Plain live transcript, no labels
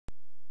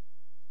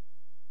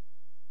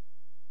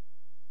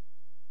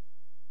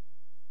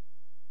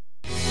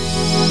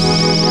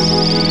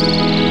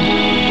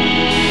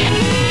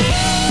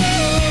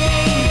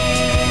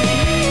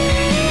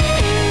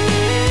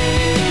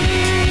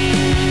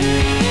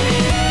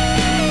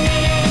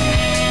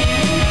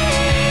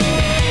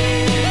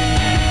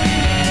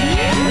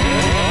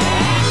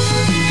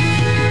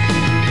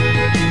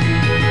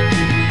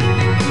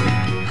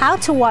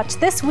to watch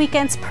this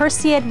weekend's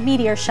Perseid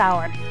meteor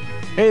shower.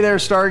 Hey there,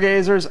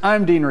 stargazers.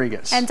 I'm Dean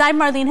Regas. And I'm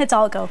Marlene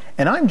Hidalgo.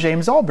 And I'm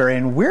James Albury,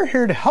 and we're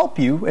here to help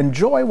you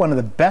enjoy one of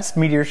the best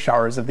meteor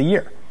showers of the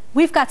year.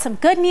 We've got some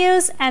good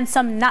news and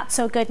some not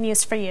so good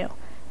news for you.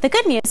 The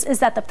good news is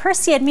that the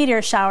Perseid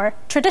meteor shower,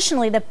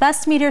 traditionally the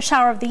best meteor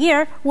shower of the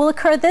year, will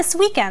occur this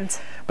weekend.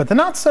 But the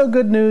not so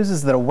good news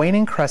is that a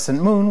waning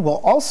crescent moon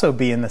will also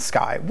be in the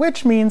sky,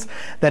 which means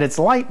that its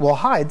light will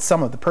hide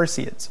some of the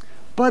Perseids.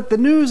 But the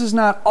news is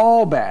not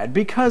all bad,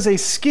 because a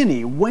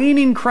skinny,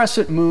 waning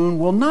crescent moon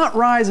will not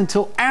rise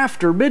until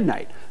after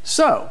midnight.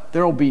 So,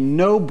 there will be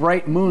no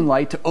bright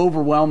moonlight to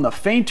overwhelm the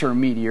fainter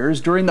meteors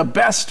during the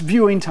best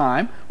viewing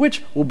time,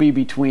 which will be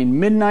between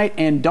midnight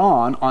and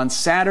dawn on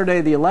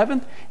Saturday the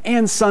 11th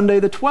and Sunday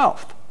the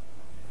 12th.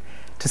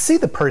 To see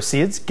the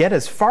Perseids, get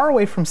as far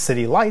away from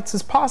city lights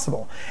as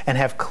possible and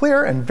have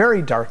clear and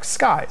very dark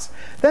skies.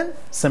 Then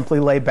simply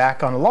lay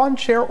back on a lawn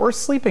chair or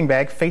sleeping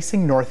bag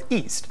facing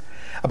northeast.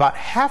 About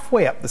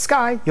halfway up the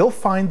sky, you'll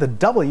find the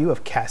W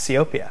of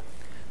Cassiopeia.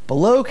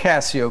 Below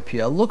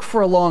Cassiopeia, look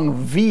for a long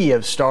V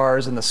of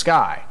stars in the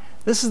sky.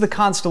 This is the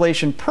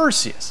constellation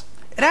Perseus.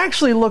 It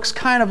actually looks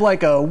kind of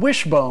like a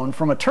wishbone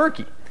from a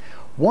turkey.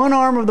 One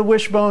arm of the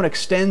wishbone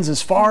extends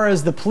as far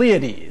as the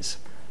Pleiades.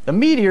 The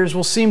meteors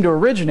will seem to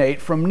originate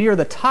from near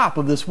the top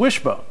of this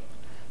wishbone.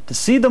 To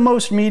see the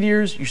most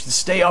meteors, you should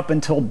stay up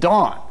until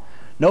dawn.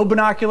 No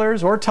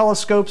binoculars or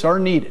telescopes are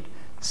needed.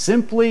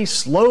 Simply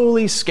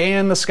slowly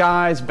scan the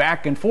skies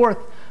back and forth,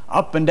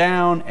 up and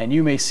down, and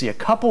you may see a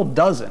couple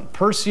dozen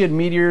Perseid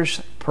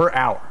meteors per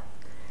hour.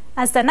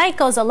 As the night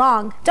goes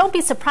along, don't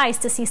be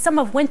surprised to see some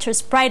of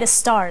winter's brightest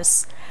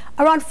stars.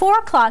 Around 4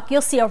 o'clock,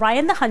 you'll see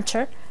Orion the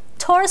Hunter,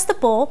 Taurus the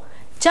Bull,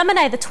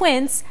 Gemini the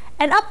Twins,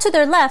 and up to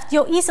their left,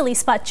 you'll easily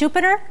spot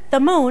Jupiter, the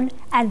Moon,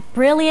 and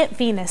brilliant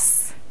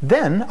Venus.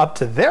 Then, up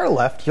to their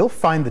left, you'll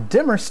find the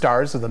dimmer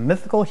stars of the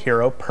mythical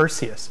hero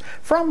Perseus,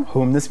 from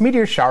whom this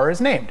meteor shower is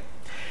named.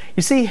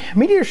 You see,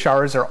 meteor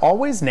showers are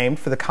always named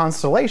for the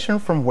constellation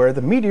from where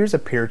the meteors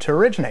appear to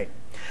originate.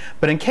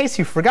 But in case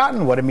you've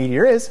forgotten what a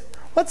meteor is,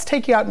 let's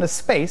take you out into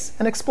space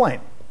and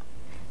explain.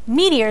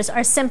 Meteors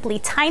are simply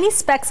tiny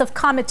specks of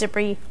comet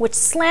debris which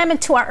slam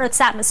into our Earth's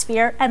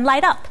atmosphere and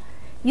light up.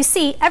 You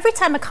see, every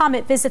time a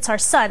comet visits our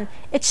sun,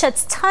 it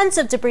sheds tons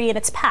of debris in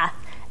its path,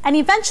 and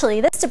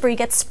eventually this debris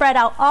gets spread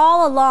out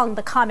all along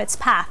the comet's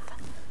path.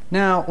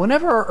 Now,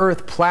 whenever our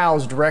Earth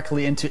plows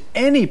directly into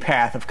any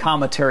path of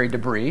cometary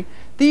debris,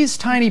 these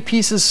tiny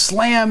pieces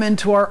slam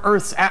into our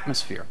Earth's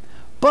atmosphere.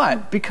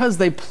 But because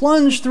they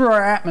plunge through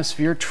our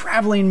atmosphere,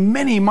 traveling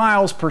many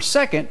miles per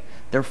second,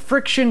 their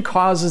friction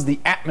causes the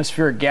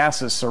atmospheric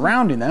gases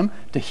surrounding them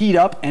to heat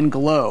up and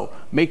glow,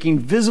 making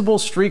visible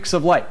streaks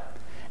of light.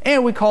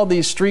 And we call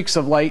these streaks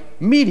of light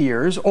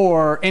meteors,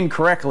 or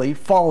incorrectly,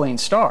 falling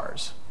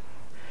stars.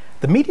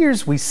 The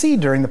meteors we see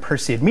during the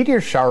Perseid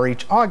meteor shower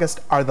each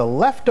August are the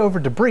leftover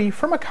debris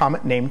from a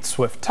comet named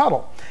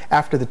Swift-Tuttle,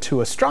 after the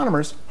two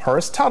astronomers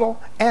Horace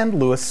Tuttle and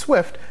Lewis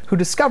Swift, who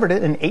discovered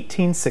it in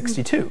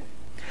 1862.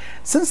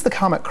 Since the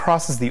comet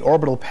crosses the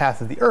orbital path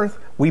of the Earth,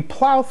 we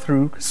plow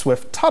through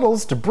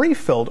Swift-Tuttle's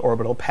debris-filled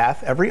orbital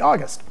path every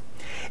August.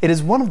 It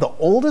is one of the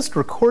oldest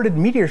recorded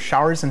meteor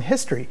showers in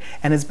history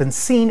and has been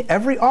seen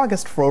every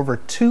August for over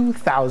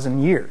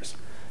 2,000 years.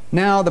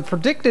 Now, the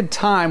predicted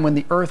time when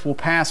the Earth will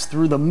pass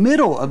through the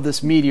middle of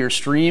this meteor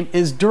stream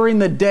is during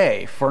the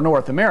day for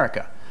North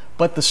America.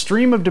 But the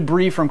stream of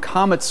debris from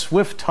Comet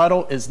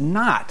Swift-Tuttle is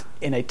not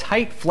in a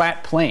tight,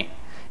 flat plane.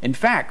 In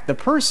fact, the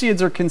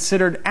Perseids are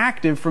considered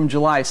active from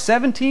July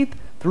 17th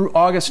through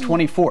August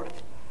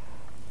 24th.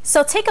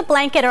 So take a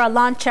blanket or a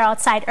lawn chair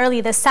outside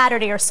early this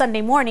Saturday or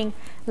Sunday morning,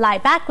 lie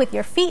back with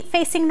your feet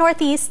facing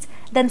northeast,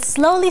 then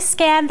slowly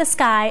scan the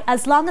sky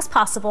as long as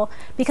possible,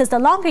 because the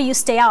longer you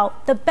stay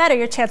out, the better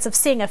your chance of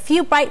seeing a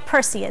few bright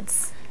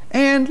Perseids.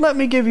 And let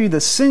me give you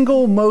the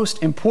single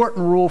most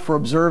important rule for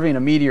observing a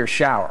meteor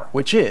shower,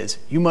 which is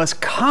you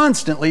must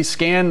constantly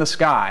scan the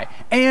sky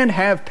and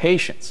have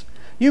patience.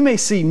 You may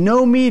see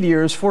no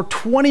meteors for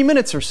 20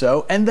 minutes or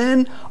so, and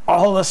then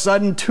all of a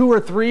sudden 2 or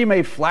 3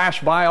 may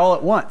flash by all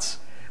at once.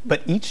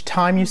 But each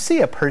time you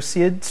see a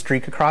Perseid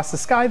streak across the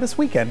sky this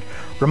weekend,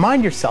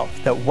 remind yourself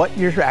that what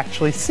you're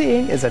actually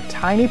seeing is a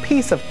tiny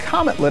piece of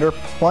comet litter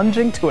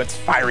plunging to its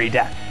fiery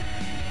death.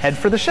 Head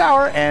for the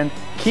shower and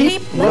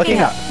keep looking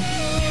up.